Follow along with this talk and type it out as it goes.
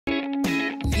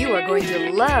You are going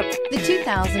to love the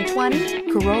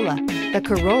 2020 Corolla. The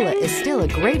Corolla is still a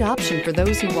great option for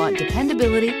those who want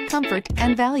dependability, comfort,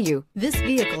 and value. This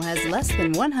vehicle has less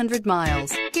than 100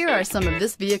 miles. Here are some of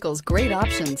this vehicle's great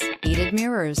options: heated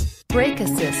mirrors, brake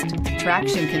assist,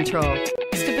 traction control,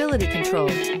 stability control,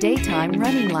 daytime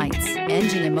running lights,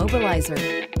 engine immobilizer,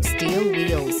 steel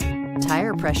wheels,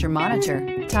 tire pressure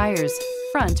monitor, tires,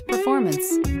 front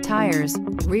performance, tires,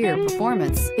 rear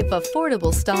performance. If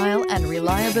affordable style and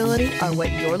reliability are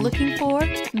what you're looking for,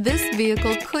 this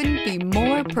vehicle couldn't be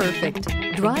more perfect.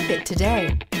 Drive it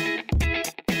today.